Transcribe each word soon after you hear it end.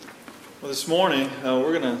Well, this morning,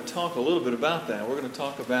 we're going to talk a little bit about that. We're going to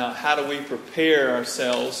talk about how do we prepare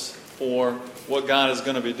ourselves for what God is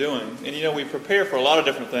going to be doing. And we prepare for a lot of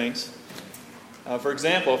different things. For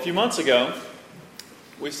example, a few months ago,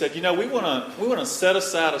 we said, we want to set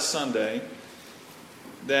aside a Sunday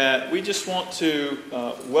that we just want to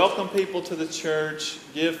welcome people to the church,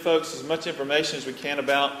 give folks as much information as we can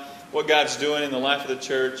about what God's doing in the life of the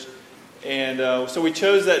church. And so we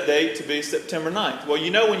chose that date to be September 9th.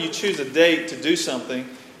 Well, when you choose a date to do something,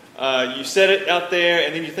 you set it out there,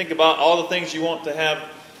 and then you think about all the things you want to have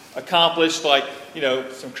accomplished, like,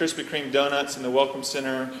 some Krispy Kreme donuts in the Welcome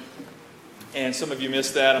Center. And some of you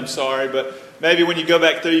missed that, I'm sorry. But maybe when you go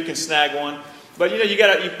back through, you can snag one. But,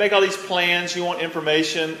 you make all these plans. You want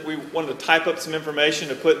information. We wanted to type up some information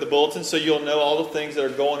to put in the bulletin so you'll know all the things that are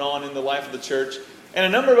going on in the life of the church. And a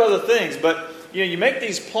number of other things. But you make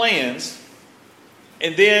these plans,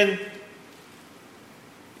 and then,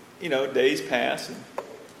 days pass, and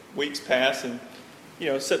weeks pass, and,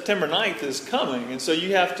 September 9th is coming. And so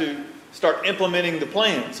you have to start implementing the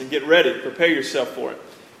plans and get ready, prepare yourself for it.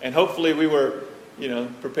 And hopefully we were,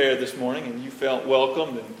 prepared this morning, and you felt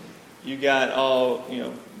welcomed, and you got all,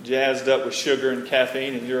 jazzed up with sugar and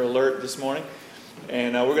caffeine, and you're alert this morning.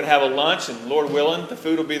 And we're going to have a lunch, and Lord willing, the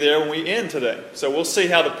food will be there when we end today. So we'll see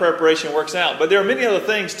how the preparation works out. But there are many other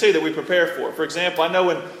things, too, that we prepare for. For example, I know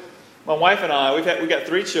when my wife and I, we got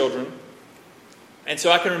 3 children. And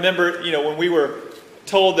so I can remember, when we were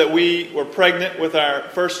told that we were pregnant with our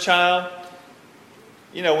first child.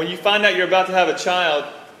 When you find out you're about to have a child,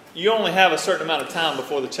 you only have a certain amount of time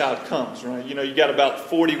before the child comes, right? You got about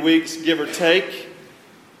 40 weeks, give or take.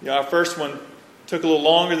 Our first one took a little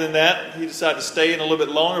longer than that. He decided to stay in a little bit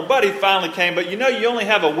longer, but he finally came. But you only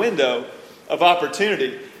have a window of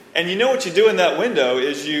opportunity. And what you do in that window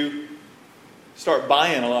is you start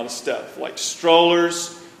buying a lot of stuff, like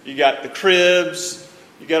strollers, you got the cribs,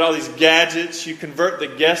 you got all these gadgets, you convert the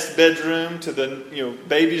guest bedroom to the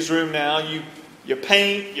baby's room now, you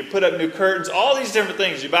paint, you put up new curtains, all these different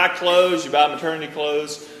things. You buy clothes, you buy maternity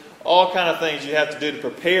clothes, all kind of things you have to do to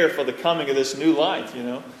prepare for the coming of this new life,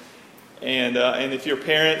 And if you're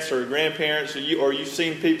parents or grandparents, or you've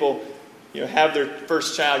seen people, have their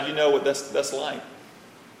first child, you know what that's like.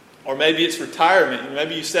 Or maybe it's retirement.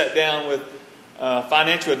 Maybe you sat down with a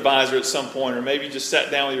financial advisor at some point, or maybe you just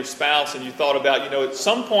sat down with your spouse and you thought about, at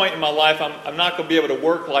some point in my life, I'm not going to be able to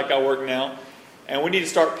work like I work now, and we need to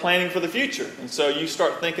start planning for the future. And so you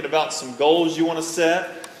start thinking about some goals you want to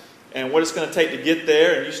set and what it's going to take to get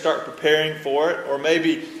there, and you start preparing for it. Or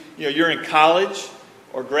maybe, you're in college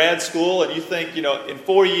or grad school, and you think, in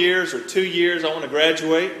 4 years or 2 years, I want to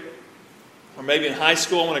graduate. Or maybe in high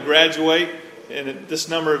school, I want to graduate in this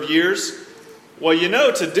number of years. Well,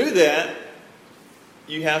 to do that,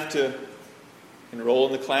 you have to enroll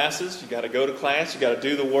in the classes. You got to go to class. You got to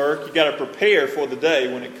do the work. You got to prepare for the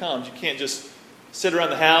day when it comes. You can't just sit around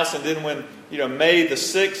the house, and then when, May the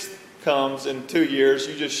 6th comes in 2 years,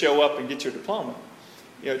 you just show up and get your diploma.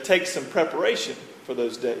 It takes some preparation for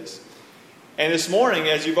those days. And this morning,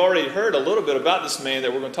 as you've already heard a little bit about this man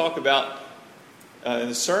that we're going to talk about in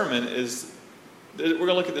the sermon, is we're going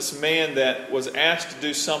to look at this man that was asked to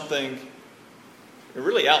do something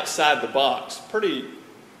really outside the box, pretty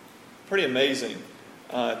amazing,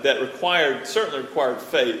 that certainly required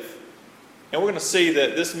faith. And we're going to see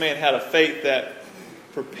that this man had a faith that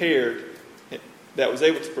was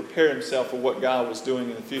able to prepare himself for what God was doing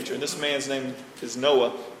in the future. And this man's name is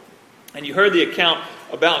Noah. And you heard the account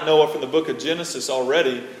about Noah from the book of Genesis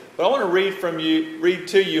already, but I want to read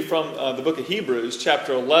to you from the book of Hebrews,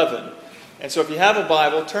 chapter 11. And so if you have a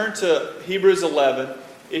Bible, turn to Hebrews 11.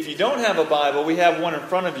 If you don't have a Bible, we have one in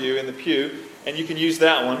front of you in the pew, and you can use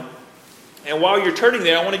that one. And while you're turning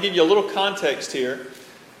there, I want to give you a little context here,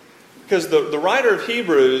 because the writer of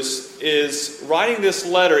Hebrews is writing this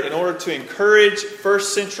letter in order to encourage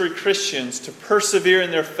first century Christians to persevere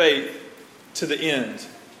in their faith to the end.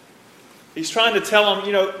 He's trying to tell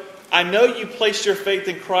them, I know you placed your faith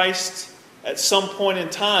in Christ at some point in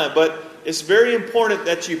time, but it's very important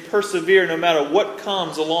that you persevere no matter what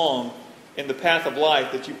comes along in the path of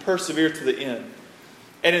life, that you persevere to the end.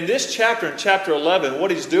 And in this chapter, in chapter 11,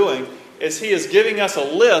 what he's doing is he is giving us a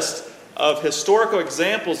list of historical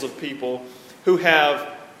examples of people who have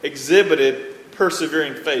exhibited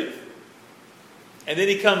persevering faith. And then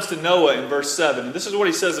he comes to Noah in verse 7. And this is what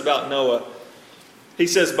he says about Noah. He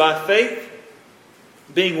says, by faith,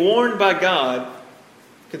 being warned by God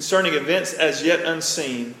concerning events as yet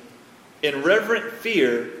unseen, in reverent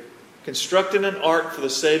fear, constructed an ark for the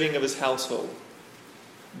saving of his household.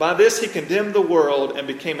 By this he condemned the world and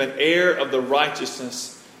became an heir of the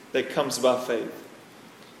righteousness that comes by faith.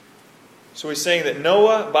 So he's saying that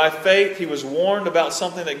Noah, by faith, he was warned about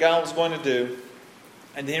something that God was going to do,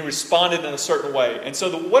 and then he responded in a certain way. And so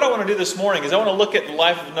what I want to do this morning is I want to look at the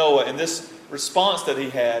life of Noah and this response that he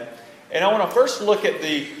had. And I want to first look at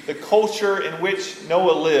the culture in which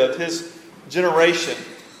Noah lived, his generation.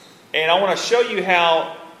 And I want to show you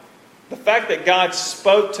how the fact that God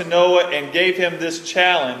spoke to Noah and gave him this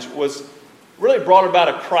challenge was really brought about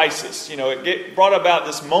a crisis. It brought about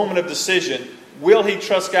this moment of decision. Will he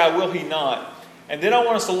trust God? Will he not? And then I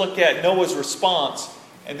want us to look at Noah's response.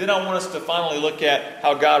 And then I want us to finally look at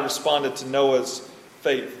how God responded to Noah's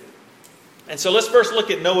faith. And so let's first look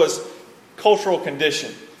at Noah's cultural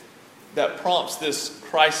condition that prompts this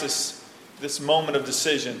crisis, this moment of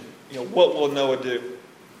decision. What will Noah do?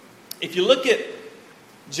 If you look at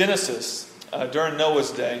Genesis during Noah's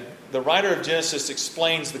day, the writer of Genesis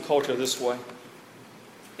explains the culture this way.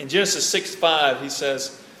 In Genesis 6:5, he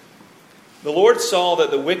says, "The Lord saw that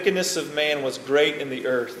the wickedness of man was great in the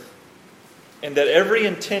earth, and that every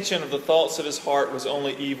intention of the thoughts of his heart was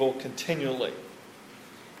only evil continually."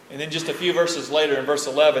 And then just a few verses later, in verse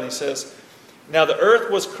 11, he says, "Now the earth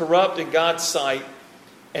was corrupt in God's sight,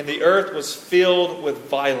 and the earth was filled with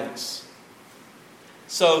violence."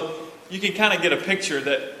 So you can kind of get a picture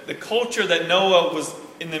that the culture that Noah was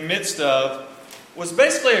in the midst of was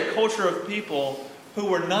basically a culture of people who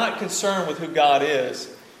were not concerned with who God is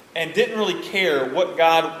and didn't really care what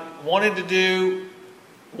God wanted to do,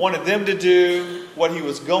 wanted them to do, what he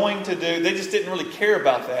was going to do. They just didn't really care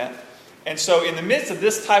about that. And so in the midst of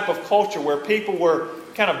this type of culture where people were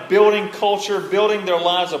kind of building culture, building their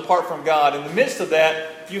lives apart from God, in the midst of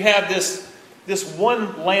that, you have this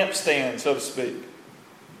one lampstand, so to speak.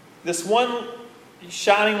 This one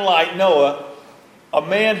shining light, Noah, a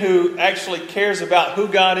man who actually cares about who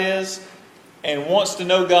God is and wants to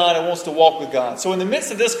know God and wants to walk with God. So in the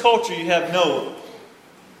midst of this culture, you have Noah.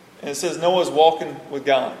 And it says Noah's walking with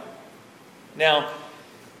God. Now,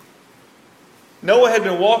 Noah had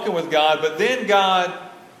been walking with God, but then God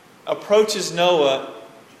approaches Noah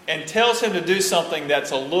and tells him to do something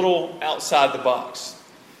that's a little outside the box.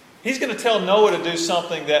 He's going to tell Noah to do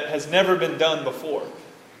something that has never been done before.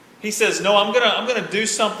 He says, "No, I'm going to do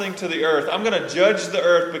something to the earth. I'm going to judge the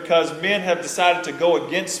earth because men have decided to go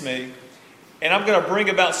against me. And I'm going to bring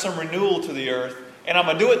about some renewal to the earth. And I'm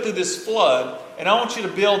going to do it through this flood. And I want you to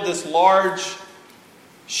build this large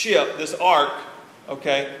ship, this ark."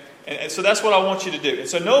 Okay? And so that's what I want you to do. And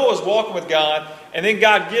so Noah was walking with God. And then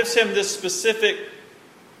God gives him this specific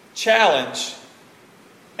challenge.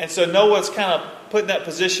 And so Noah's kind of put in that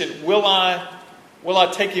position. Will I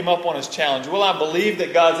take him up on his challenge? Will I believe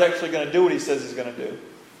that God's actually going to do what he says he's going to do?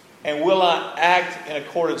 And will I act in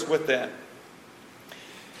accordance with that?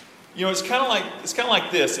 It's kind of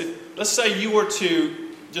like this. Let's say you were to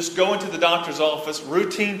just go into the doctor's office,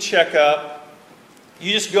 routine checkup.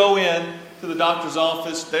 You just go in to the doctor's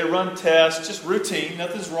office. They run tests, just routine.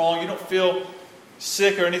 Nothing's wrong. You don't feel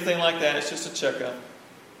sick or anything like that. It's just a checkup.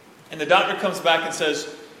 And the doctor comes back and says,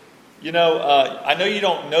 I know you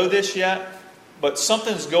don't know this yet, but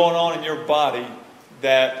something's going on in your body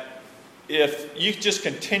that if you just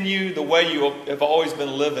continue the way you have always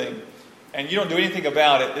been living and you don't do anything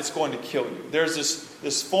about it, it's going to kill you. There's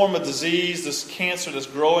this form of disease, this cancer that's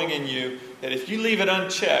growing in you, that if you leave it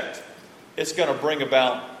unchecked, it's going to bring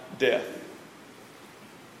about death.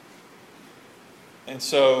 And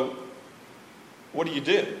so, what do?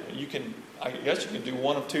 I guess you can do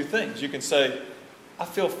one of two things. You can say, "I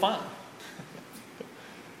feel fine.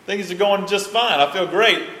 Things are going just fine. I feel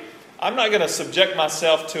great. I'm not going to subject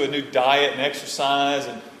myself to a new diet and exercise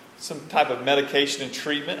and some type of medication and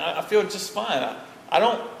treatment. I feel just fine. I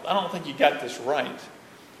don't think you got this right."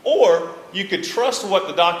 Or you could trust what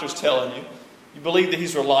the doctor's telling you. You believe that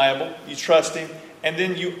he's reliable. You trust him. And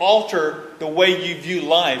then you alter the way you view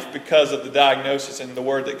life because of the diagnosis and the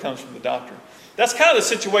word that comes from the doctor. That's kind of the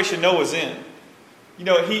situation Noah's in.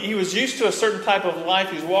 He was used to a certain type of life.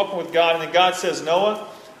 He's walking with God. And then God says, "Noah,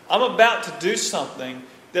 I'm about to do something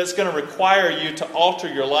that's going to require you to alter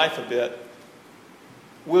your life a bit.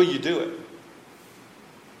 Will you do it?"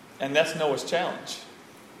 And that's Noah's challenge.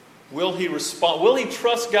 Will he respond? Will he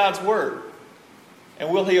trust God's word? And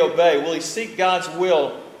will he obey? Will he seek God's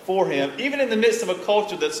will for him, even in the midst of a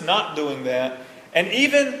culture that's not doing that? And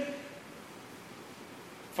even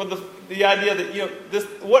for the idea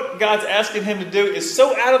that what God's asking him to do is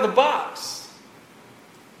so out of the box.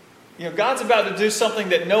 God's about to do something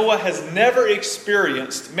that Noah has never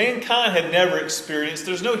experienced. Mankind had never experienced.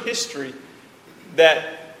 There's no history that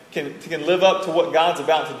can live up to what God's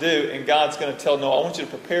about to do. And God's going to tell Noah, "I want you to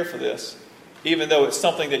prepare for this," even though it's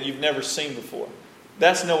something that you've never seen before.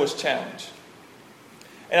 That's Noah's challenge.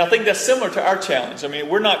 And I think that's similar to our challenge. I mean,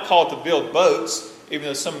 we're not called to build boats, even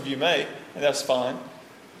though some of you may, and that's fine.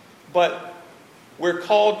 But we're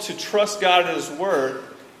called to trust God and His Word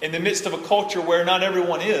in the midst of a culture where not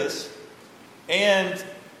everyone is, and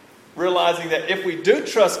realizing that if we do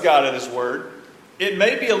trust God and His Word, it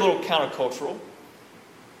may be a little countercultural.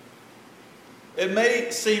 It may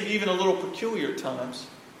seem even a little peculiar at times.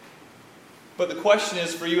 But the question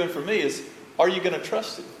is for you and for me is, are you going to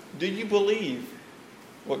trust it? Do you believe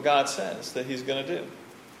what God says that He's going to do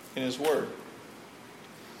in His Word?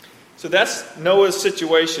 So that's Noah's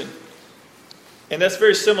situation. And that's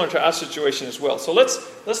very similar to our situation as well. So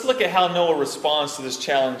let's look at how Noah responds to this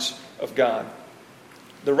challenge of God.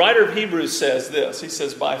 The writer of Hebrews says this. He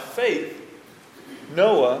says, by faith,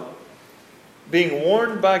 Noah, being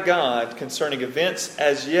warned by God concerning events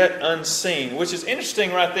as yet unseen, which is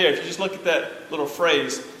interesting right there. If you just look at that little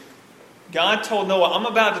phrase, God told Noah, I'm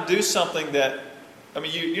about to do something that,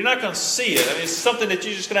 you're not going to see it. It's something that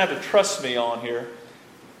you're just going to have to trust me on here.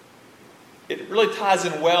 It really ties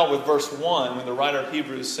in well with verse 1 when the writer of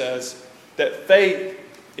Hebrews says that faith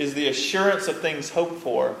is the assurance of things hoped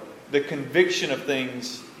for, the conviction of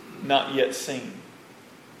things not yet seen.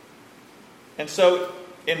 And so,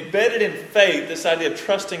 embedded in faith, this idea of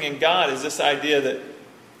trusting in God is this idea that,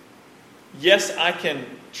 yes, I can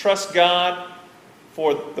trust God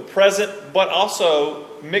for the present, but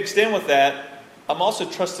also mixed in with that, I'm also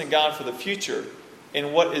trusting God for the future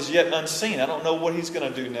in what is yet unseen. I don't know what He's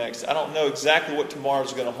going to do next. I don't know exactly what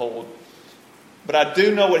tomorrow's going to hold. But I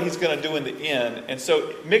do know what He's going to do in the end. And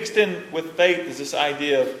so mixed in with faith is this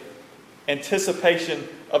idea of anticipation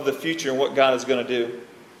of the future and what God is going to do.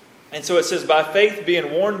 And so it says, by faith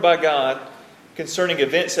being warned by God concerning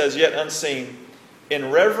events as yet unseen, in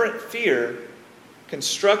reverent fear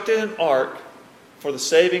constructed an ark for the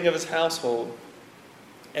saving of his household.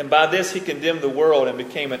 And by this he condemned the world and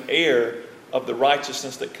became an heir of the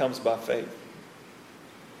righteousness that comes by faith.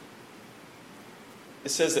 It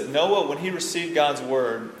says that Noah, when he received God's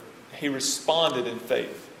word, he responded in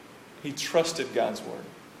faith. He trusted God's word.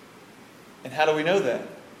 And how do we know that?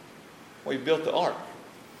 Well, he built the ark.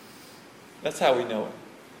 That's how we know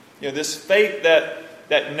it. This faith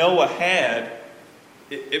that Noah had,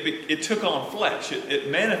 it took on flesh. It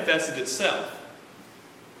manifested itself.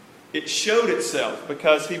 It showed itself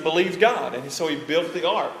because he believed God. And so he built the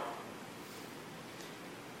ark.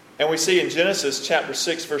 And we see in Genesis chapter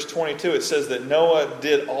 6, verse 22, it says that Noah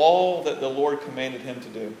did all that the Lord commanded him to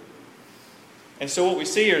do. And so what we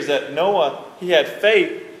see here is that Noah, he had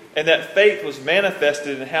faith, and that faith was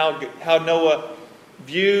manifested in how Noah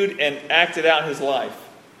viewed and acted out his life.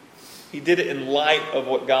 He did it in light of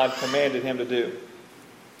what God commanded him to do.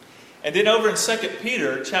 And then over in 2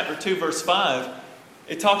 Peter chapter 2, verse 5,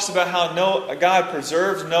 it talks about how God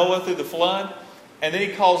preserves Noah through the flood, and then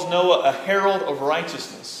he calls Noah a herald of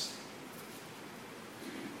righteousness.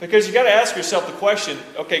 Because you've got to ask yourself the question,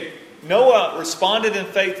 okay, Noah responded in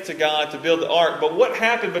faith to God to build the ark, but what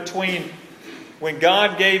happened between when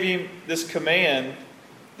God gave him this command,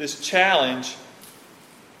 this challenge,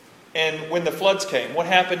 and when the floods came? What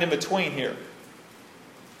happened in between here?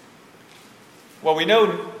 Well, we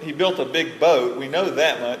know he built a big boat. We know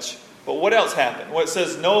that much. But what else happened? Well, it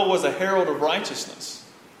says Noah was a herald of righteousness.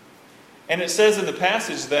 And it says in the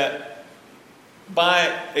passage that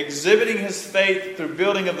by exhibiting his faith through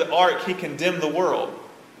building of the ark, he condemned the world.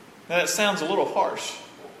 Now that sounds a little harsh.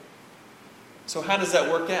 So how does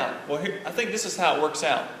that work out? Well, I think this is how it works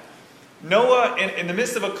out. Noah, in the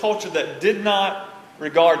midst of a culture that did not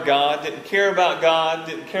regard God, didn't care about God,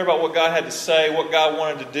 didn't care about what God had to say, what God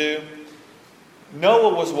wanted to do,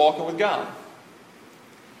 Noah was walking with God.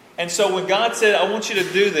 And so when God said, I want you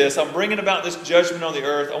to do this, I'm bringing about this judgment on the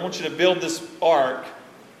earth, I want you to build this ark,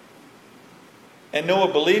 and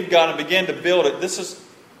Noah believed God and began to build it, this is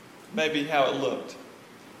maybe how it looked.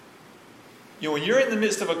 When you're in the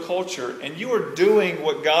midst of a culture and you are doing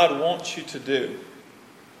what God wants you to do,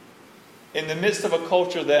 in the midst of a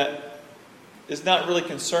culture that is not really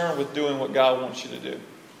concerned with doing what God wants you to do,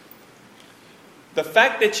 the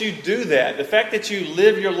fact that you do that, the fact that you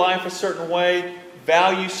live your life a certain way,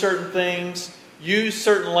 value certain things, use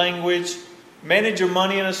certain language, manage your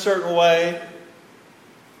money in a certain way,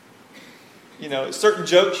 certain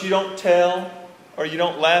jokes you don't tell or you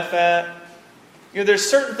don't laugh at. There's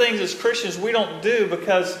certain things as Christians we don't do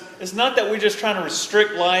because it's not that we're just trying to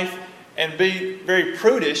restrict life and be very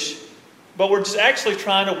prudish, but we're just actually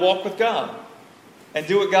trying to walk with God and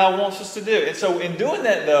do what God wants us to do. And so in doing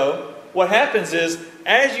that, though, what happens is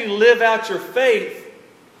as you live out your faith,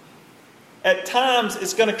 at times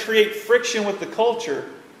it's going to create friction with the culture,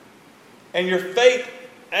 and your faith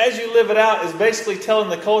as you live it out, is basically telling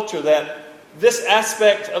the culture that this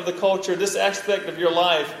aspect of the culture, this aspect of your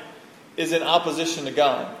life is in opposition to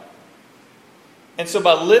God. And so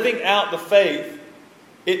by living out the faith,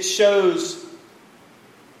 it shows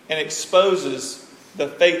and exposes the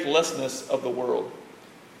faithlessness of the world.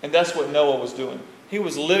 And that's what Noah was doing. He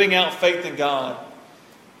was living out faith in God.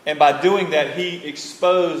 And by doing that, he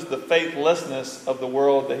exposed the faithlessness of the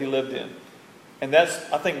world that he lived in. And I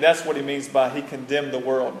think that's what he means by he condemned the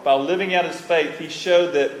world. By living out his faith, he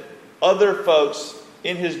showed that other folks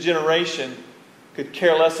in his generation could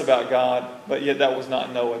care less about God, but yet that was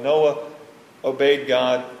not Noah. Noah obeyed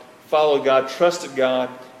God, followed God, trusted God,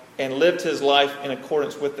 and lived his life in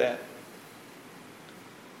accordance with that.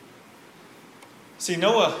 See,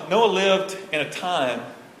 Noah lived in a time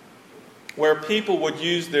where people would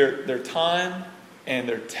use their time and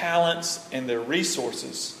their talents and their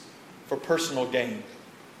resources for personal gain.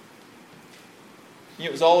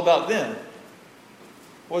 It was all about them. It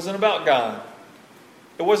wasn't about God.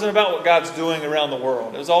 It wasn't about what God's doing around the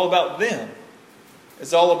world. It was all about them.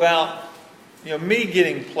 It's all about me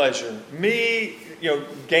getting pleasure, me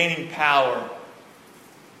gaining power,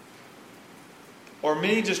 or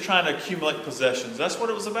me just trying to accumulate possessions. That's what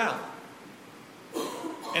it was about.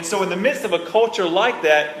 And so in the midst of a culture like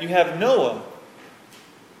that, you have Noah,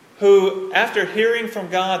 who, after hearing from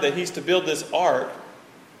God that he's to build this ark,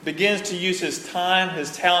 begins to use his time,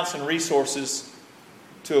 his talents, and resources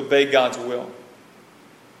to obey God's will.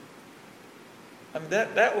 I mean,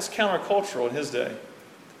 that was countercultural in his day.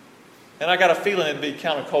 And I got a feeling it'd be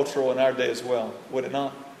countercultural in our day as well, would it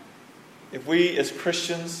not? If we as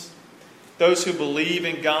Christians, those who believe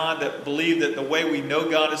in God, that believe that the way we know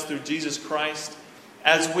God is through Jesus Christ,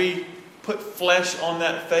 as we put flesh on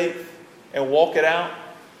that faith and walk it out,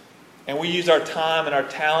 and we use our time and our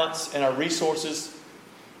talents and our resources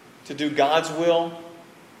to do God's will,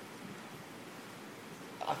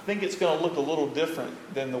 I think it's going to look a little different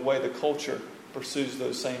than the way the culture pursues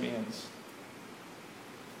those same ends.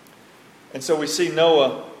 And so we see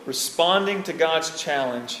Noah responding to God's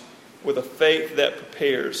challenge with a faith that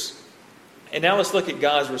prepares. And now let's look at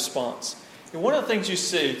God's response. And one of the things you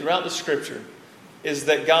see throughout the Scripture is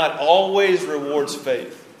that God always rewards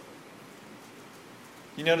faith.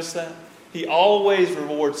 You notice that? He always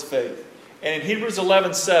rewards faith. And in Hebrews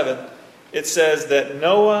 11:7, it says that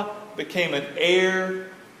Noah became an heir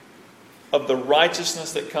of the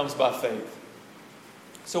righteousness that comes by faith.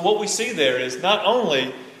 So what we see there is not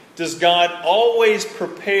only does God always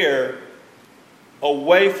prepare a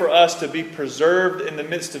way for us to be preserved in the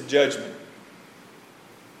midst of judgment.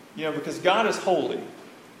 Because God is holy.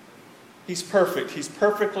 He's perfect. He's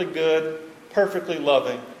perfectly good, perfectly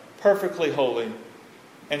loving, perfectly holy.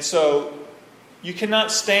 And so you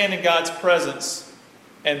cannot stand in God's presence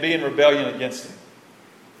and be in rebellion against Him.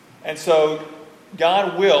 And so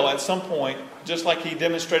God will, at some point, just like He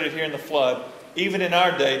demonstrated here in the flood, even in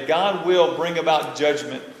our day, God will bring about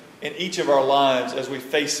judgment in each of our lives as we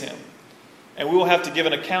face Him. And we will have to give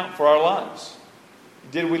an account for our lives.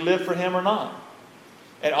 Did we live for Him or not?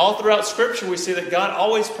 And all throughout Scripture we see that God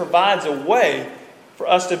always provides a way for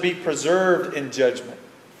us to be preserved in judgment,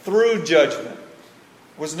 through judgment.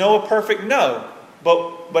 Was Noah perfect? No.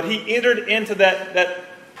 But he entered into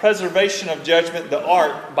that preservation of judgment, the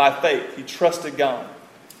ark, by faith. He trusted God.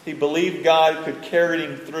 He believed God could carry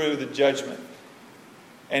him through the judgment.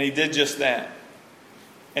 And he did just that.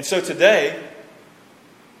 And so today,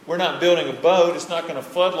 we're not building a boat. It's not going to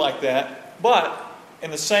flood like that. But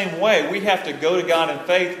in the same way, we have to go to God in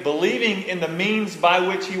faith, believing in the means by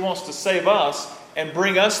which He wants to save us and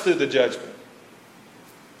bring us through the judgment.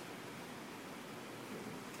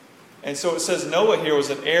 And so it says Noah here was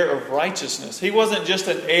an heir of righteousness. He wasn't just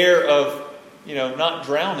an heir of, not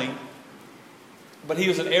drowning, but he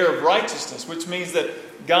was an heir of righteousness, which means that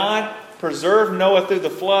God preserved Noah through the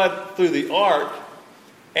flood, through the ark,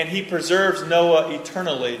 and He preserves Noah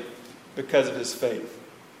eternally because of his faith.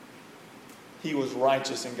 He was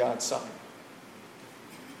righteous in God's sight.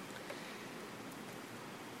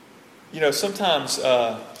 Sometimes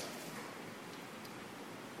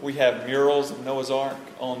we have murals of Noah's Ark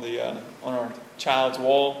on our child's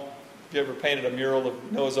wall. Have you ever painted a mural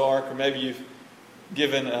of Noah's Ark? Or maybe you've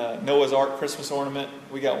given a Noah's Ark Christmas ornament.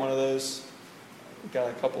 We got one of those. We got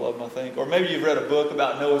a couple of them, I think. Or maybe you've read a book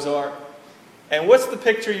about Noah's Ark. And what's the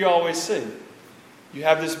picture you always see? You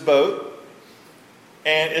have this boat,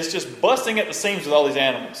 and it's just busting at the seams with all these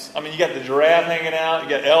animals. I mean, you got the giraffe hanging out, you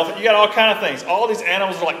got elephant, you got all kind of things. All these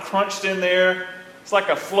animals are like crunched in there. It's like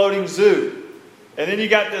a floating zoo. And then you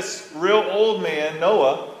got this real old man,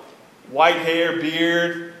 Noah, white hair,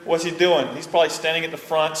 beard. What's he doing? He's probably standing at the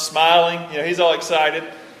front, smiling. He's all excited.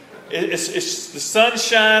 It's the sun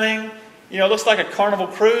shining. It looks like a carnival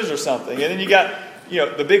cruise or something. And then you got,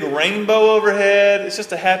 the big rainbow overhead. It's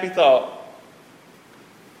just a happy thought.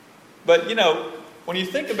 But, when you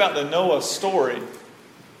think about the Noah story,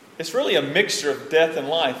 it's really a mixture of death and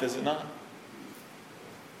life, is it not?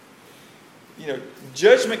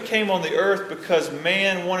 Judgment came on the earth because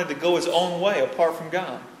man wanted to go his own way apart from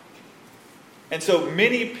God. And so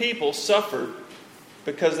many people suffered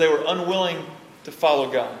because they were unwilling to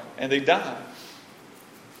follow God. And they died.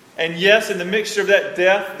 And yes, in the mixture of that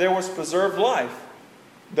death, there was preserved life.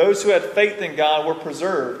 Those who had faith in God were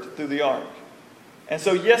preserved through the ark. And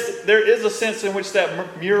so yes, there is a sense in which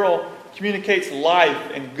that mural communicates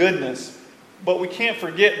life and goodness. But we can't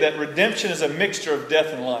forget that redemption is a mixture of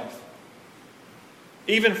death and life.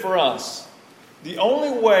 Even for us, the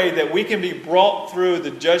only way that we can be brought through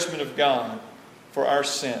the judgment of God for our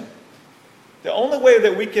sin, the only way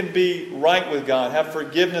that we can be right with God, have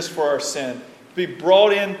forgiveness for our sin, be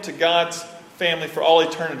brought into God's family for all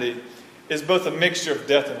eternity, is both a mixture of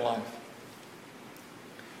death and life.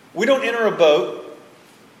 We don't enter a boat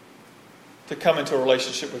to come into a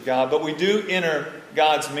relationship with God, but we do enter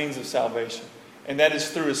God's means of salvation, and that is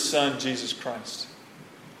through His Son, Jesus Christ.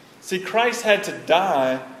 See, Christ had to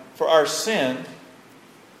die for our sin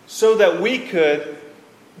so that we could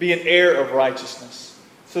be an heir of righteousness,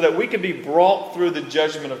 so that we could be brought through the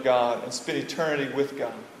judgment of God and spend eternity with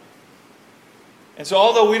God. And so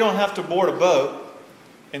although we don't have to board a boat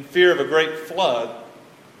in fear of a great flood,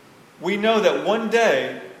 we know that one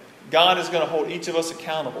day God is going to hold each of us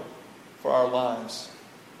accountable for our lives.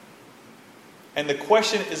 And the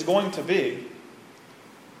question is going to be,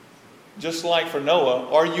 just like for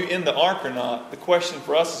Noah, are you in the ark or not? The question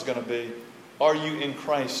for us is going to be, are you in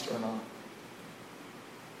Christ or not?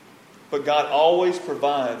 But God always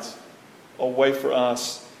provides a way for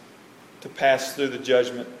us to pass through the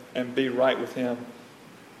judgment and be right with Him.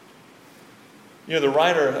 The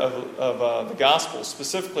writer of the Gospel,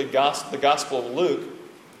 specifically the Gospel of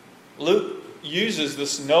Luke uses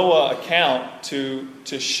this Noah account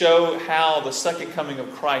to show how the second coming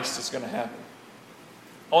of Christ is going to happen.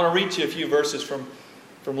 I want to read you a few verses from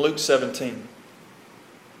Luke 17.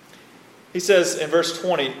 He says in verse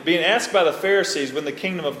 20, being asked by the Pharisees when the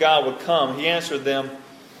kingdom of God would come, he answered them,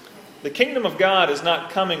 the kingdom of God is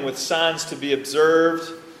not coming with signs to be observed,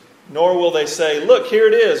 nor will they say, look, here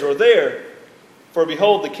it is, or there. For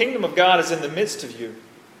behold, the kingdom of God is in the midst of you.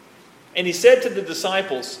 And he said to the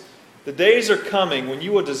disciples, the days are coming when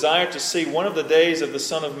you will desire to see one of the days of the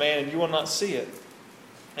Son of Man, and you will not see it.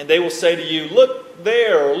 And they will say to you, look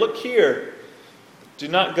there, or look here. Do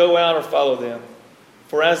not go out or follow them.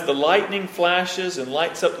 For as the lightning flashes and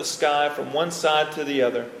lights up the sky from one side to the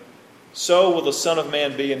other, so will the Son of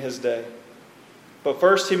Man be in His day. But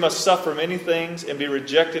first He must suffer many things and be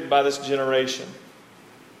rejected by this generation.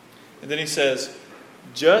 And then he says,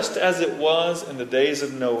 just as it was in the days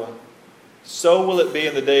of Noah, so will it be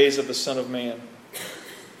in the days of the Son of Man.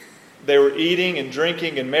 They were eating and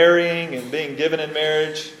drinking and marrying and being given in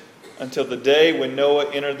marriage until the day when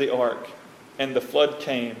Noah entered the ark, and the flood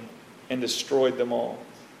came and destroyed them all.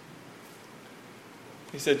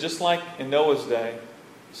 He said, just like in Noah's day,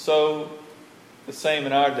 so the same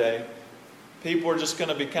in our day. People are just going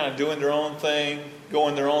to be kind of doing their own thing,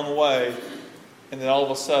 going their own way, and then all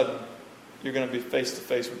of a sudden, you're going to be face to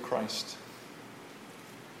face with Christ.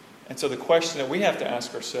 And so the question that we have to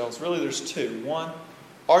ask ourselves, really there's two. One,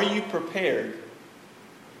 are you prepared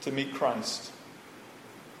to meet Christ?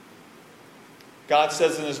 God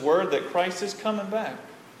says in His Word that Christ is coming back.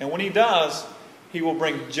 And when He does, He will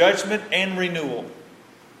bring judgment and renewal.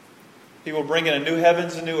 He will bring in a new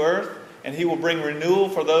heavens and new earth, and He will bring renewal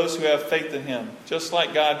for those who have faith in Him, just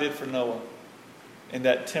like God did for Noah in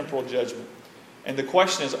that temporal judgment. And the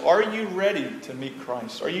question is, are you ready to meet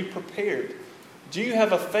Christ? Are you prepared? Do you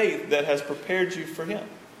have a faith that has prepared you for Him?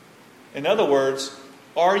 In other words,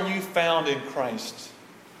 are you found in Christ?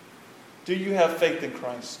 Do you have faith in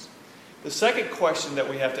Christ? The second question that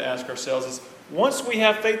we have to ask ourselves is, once we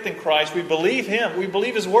have faith in Christ, we believe Him, we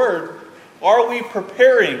believe His Word, are we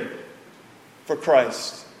preparing for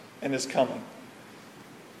Christ and His coming?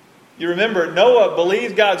 You remember, Noah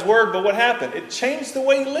believed God's Word, but what happened? It changed the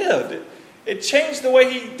way he lived. It changed the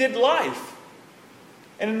way he did life.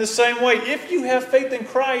 And in the same way, if you have faith in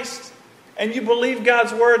Christ and you believe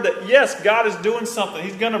God's Word that yes, God is doing something,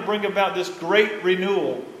 He's going to bring about this great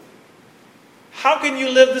renewal, how can you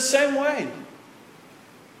live the same way?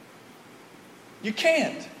 You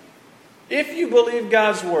can't. If you believe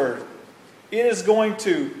God's Word, it is going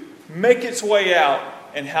to make its way out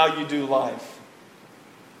and how you do life.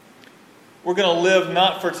 We're going to live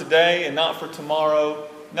not for today and not for tomorrow,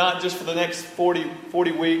 not just for the next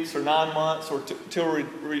 40 weeks or 9 months or till we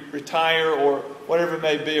retire or whatever it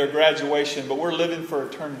may be, or graduation, but we're living for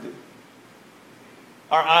eternity.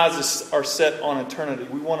 Our eyes are set on eternity.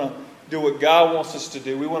 We want to do what God wants us to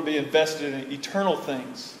do. We want to be invested in eternal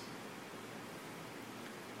things.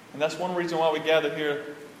 And that's one reason why we gather here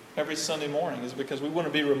every Sunday morning, is because we want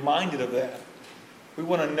to be reminded of that. We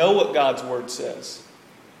want to know what God's Word says.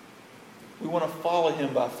 We want to follow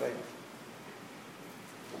Him by faith.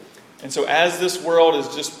 And so as this world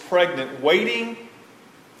is just pregnant, waiting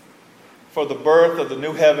for the birth of the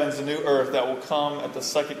new heavens, the new earth that will come at the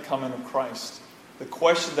second coming of Christ, the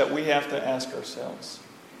question that we have to ask ourselves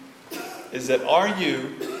is that, are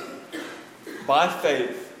you, by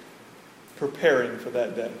faith, preparing for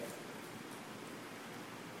that day?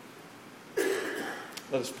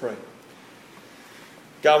 Let us pray.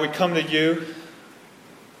 God, we come to you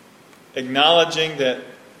acknowledging that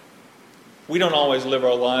we don't always live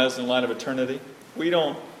our lives in light of eternity. We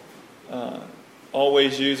don't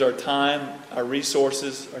always use our time, our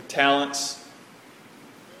resources, our talents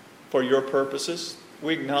for your purposes.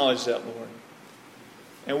 We acknowledge that, Lord.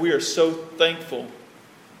 And we are so thankful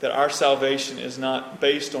that our salvation is not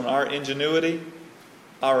based on our ingenuity,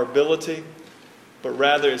 our ability, but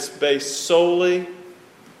rather it's based solely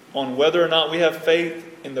on whether or not we have faith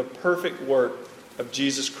in the perfect work of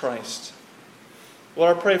Jesus Christ.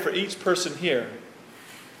 Lord, I pray for each person here,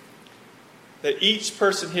 that each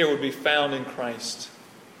person here would be found in Christ.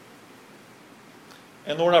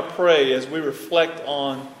 And Lord, I pray as we reflect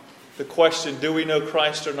on the question, do we know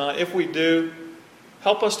Christ or not? If we do,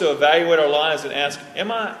 help us to evaluate our lives and ask,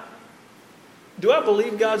 do I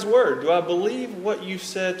believe God's Word? Do I believe what you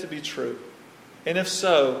said to be true? And if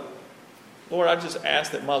so, Lord, I just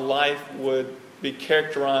ask that my life would be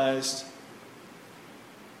characterized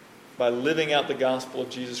by living out the gospel of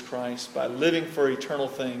Jesus Christ, by living for eternal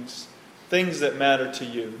things, things that matter to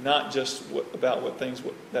you, not just about things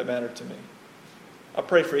that matter to me. I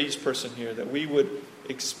pray for each person here that we would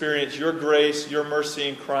experience your grace, your mercy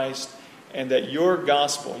in Christ, and that your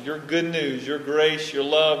gospel, your good news, your grace, your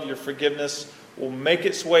love, your forgiveness will make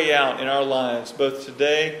its way out in our lives, both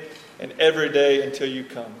today and every day until you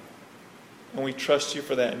come. And we trust you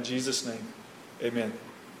for that in Jesus' name. Amen.